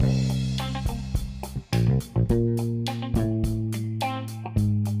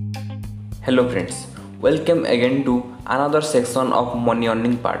Hello friends, welcome again to another section of money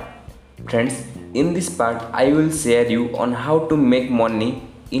earning part. Friends, in this part I will share you on how to make money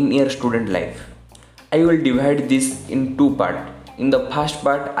in your student life. I will divide this in two parts. In the first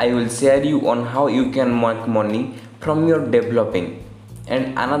part I will share you on how you can make money from your developing and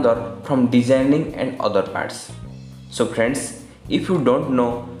another from designing and other parts. So friends, if you don't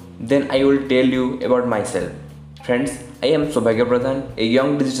know, then I will tell you about myself. Friends, I am Soubhagya Pradhan, a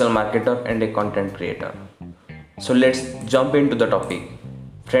young digital marketer and a content creator. So let's jump into the topic.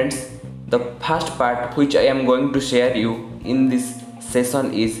 Friends, the first part which I am going to share you in this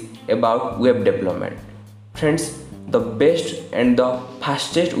session is about web development. Friends, the best and the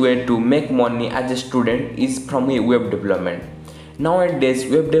fastest way to make money as a student is from a web development. Nowadays,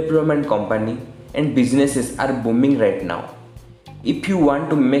 web development company and businesses are booming right now. If you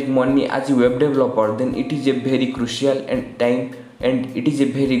want to make money as a web developer, then it is a very crucial and it is a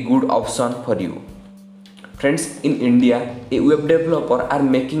very good option for you. Friends, in India, a web developer are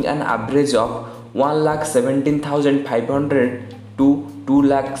making an average of 1,17,500 to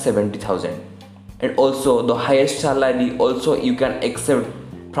 2,70,000, and also the highest salary also you can accept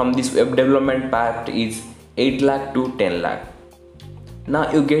from this web development part is 8 lakh to 10 lakh.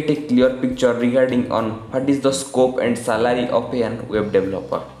 Now you get a clear picture regarding on what is the scope and salary of a web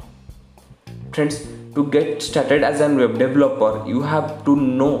developer. Friends, to get started as a web developer, you have to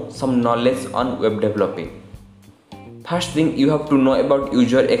know some knowledge on web developing. First thing, you have to know about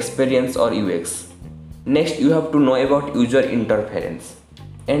user experience or UX. Next, you have to know about user interference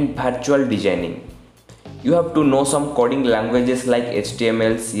and virtual designing. You have to know some coding languages like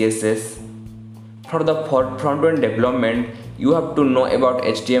HTML, CSS. For the front-end development, you have to know about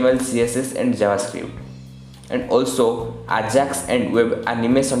HTML, CSS and JavaScript, and also Ajax and web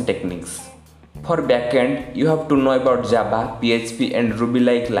animation techniques. For backend, you have to know about Java, PHP and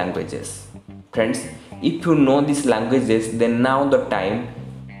Ruby-like languages. Friends, if you know these languages, then now the time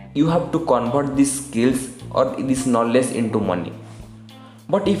you have to convert these skills or this knowledge into money.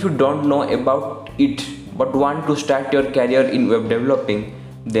 But if you don't know about it but want to start your career in web developing,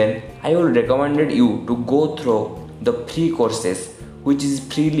 then I will recommend you to go through the free courses which is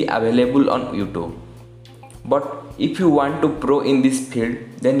freely available on YouTube. But if you want to pro in this field,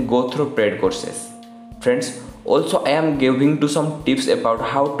 then go through paid courses. Friends, also I am giving to some tips about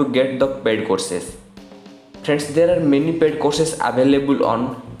how to get the paid courses. Friends, there are many paid courses available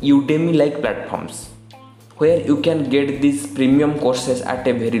on Udemy like platforms where you can get these premium courses at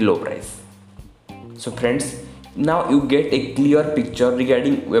a very low price. So friends, now you get a clear picture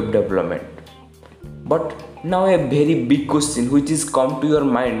regarding web development. But now a very big question which is come to your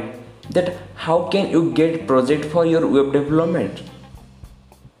mind, that how can you get project for your web development?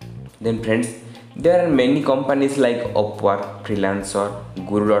 Then friends, there are many companies like Upwork, Freelancer,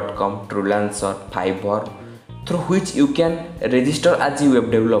 Guru.com, Truelancer, Fiverr, through which you can register as a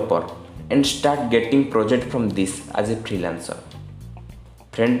web developer and start getting project from this as a freelancer.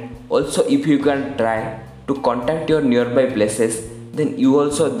 Friend, also if you can try to contact your nearby places, then you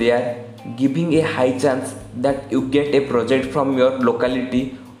also there giving a high chance that you get a project from your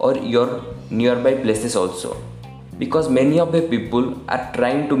locality or your nearby places also, because many of the people are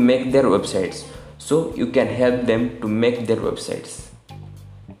trying to make their websites, so you can help them to make their websites.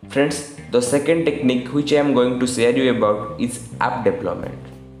 Friends, the second technique which I am going to share you about is app development.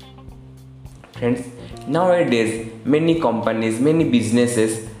 Friends, nowadays many companies, many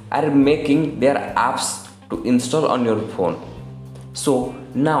businesses are making their apps to install on your phone. So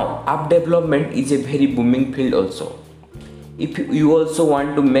now app development is a very booming field also. If you also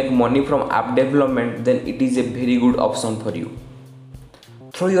want to make money from app development, then it is a very good option for you.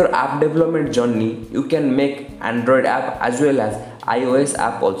 Through your app development journey, you can make Android app as well as iOS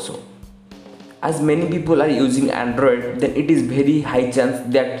app also. As many people are using Android, then it is very high chance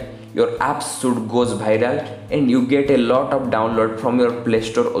that your apps should goes viral and you get a lot of download from your Play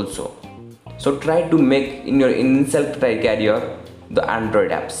Store also. So try to make in your initial career the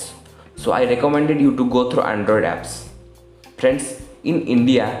Android apps. So I recommended you to go through Android apps. Friends, in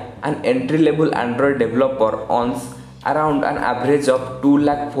India, an entry-level Android developer earns around an average of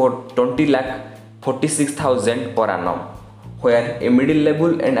 20,46,000 per annum, where a middle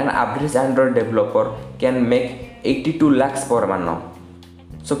level and an average Android developer can make 82 lakhs per annum.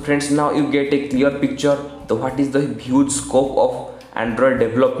 So friends, now you get a clear picture of what is the huge scope of Android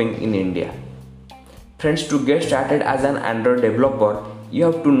developing in India. Friends, to get started as an Android developer, you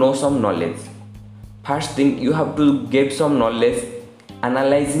have to know some knowledge. First thing, you have to get some knowledge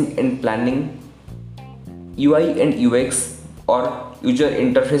analyzing and planning UI and UX or user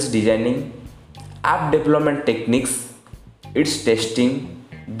interface designing, app development techniques, its testing,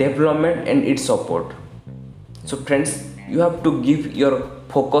 development and its support. So friends, you have to give your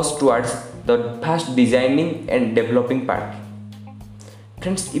focus towards the first designing and developing part.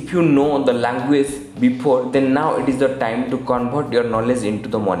 Friends, if you know the language before, then now it is the time to convert your knowledge into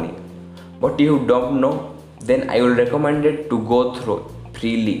the money. But if you don't know, then I will recommend it to go through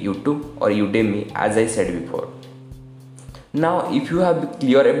freely YouTube or Udemy, as I said before. Now if you have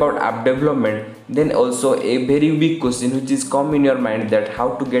clear about app development, then also a very big question which is come in your mind, that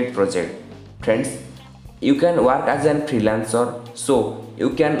how to get project. Friends, you can work as a freelancer, so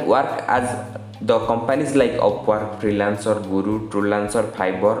you can work as the companies like Upwork, Freelancer, Guru, Truelancer,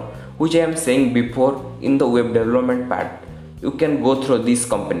 Fiverr, which I am saying before in the web development part. You can go through these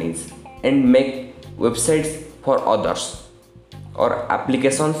companies and make websites for others or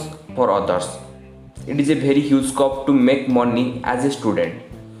applications for others. It is a very huge scope to make money as a student.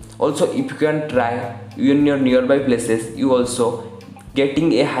 Also, if you can try in your nearby places, you also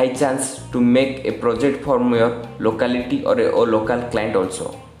getting a high chance to make a project from your locality or a local client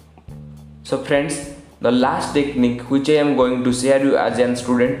also. So friends, the last technique which I am going to share you as a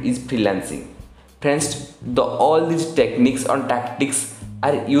student is freelancing. Friends, all these techniques or tactics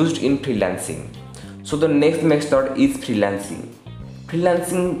are used in freelancing. So the next method is freelancing.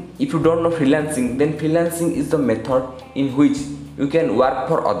 Freelancing, if you don't know freelancing, then freelancing is the method in which you can work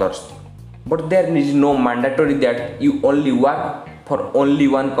for others. But there is no mandatory that you only work for only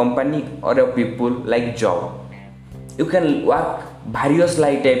one company or a people like job. You can work various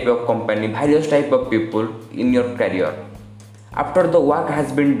type of company, various type of people in your career. After the work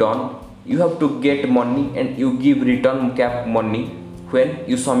has been done, you have to get money and you give return cap money when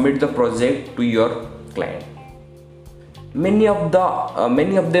you submit the project to your client. Many of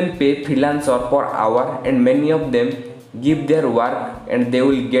them pay freelancer per hour, and many of them give their work and they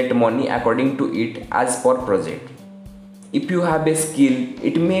will get money according to it as per project. If you have a skill,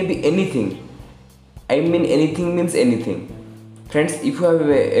 it may be anything. I mean anything means anything. Friends, if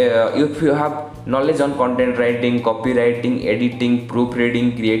you have knowledge on content writing, copywriting, editing,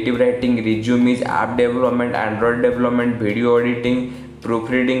 proofreading, creative writing, resumes, app development, Android development, video editing,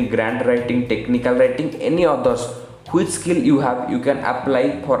 proofreading, grant writing, technical writing, any others, which skill you have, you can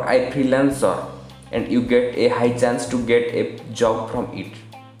apply for a freelancer and you get a high chance to get a job from it.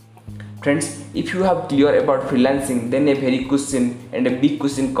 Friends, if you have clear about freelancing, then a very question and a big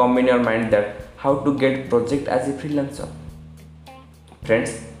question come in your mind, that how to get project as a freelancer.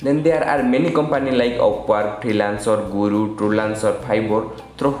 Friends, then there are many companies like Upwork, Freelancer, Guru, Truelancer, Fiverr,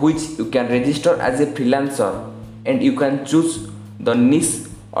 through which you can register as a freelancer and you can choose the niche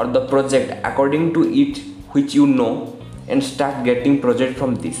or the project according to it which you know and start getting project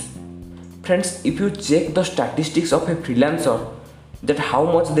from this. Friends, if you check the statistics of a freelancer, that how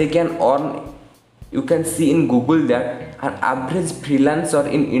much they can earn, you can see in Google that an average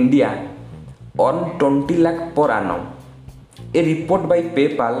freelancer in India earn 20 lakh per annum. A report by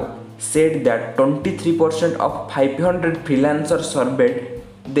PayPal said that 23% of 500 freelancers surveyed,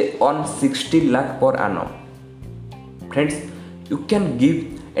 they earn 60 lakh per annum. Friends, you can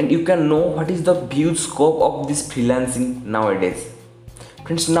give and you can know what is the huge scope of this freelancing nowadays.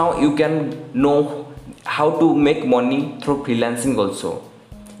 Friends, now you can know how to make money through freelancing also.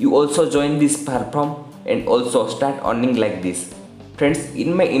 You also join this platform and also start earning like this. Friends,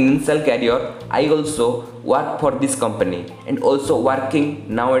 in my initial career, I also work for this company and also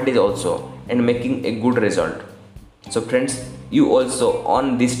working nowadays also and making a good result. So friends, you also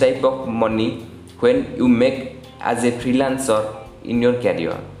earn this type of money when you make as a freelancer in your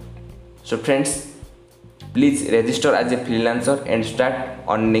career. So friends, please register as a freelancer and start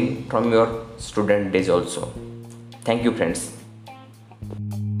earning from your student days also. Thank you friends.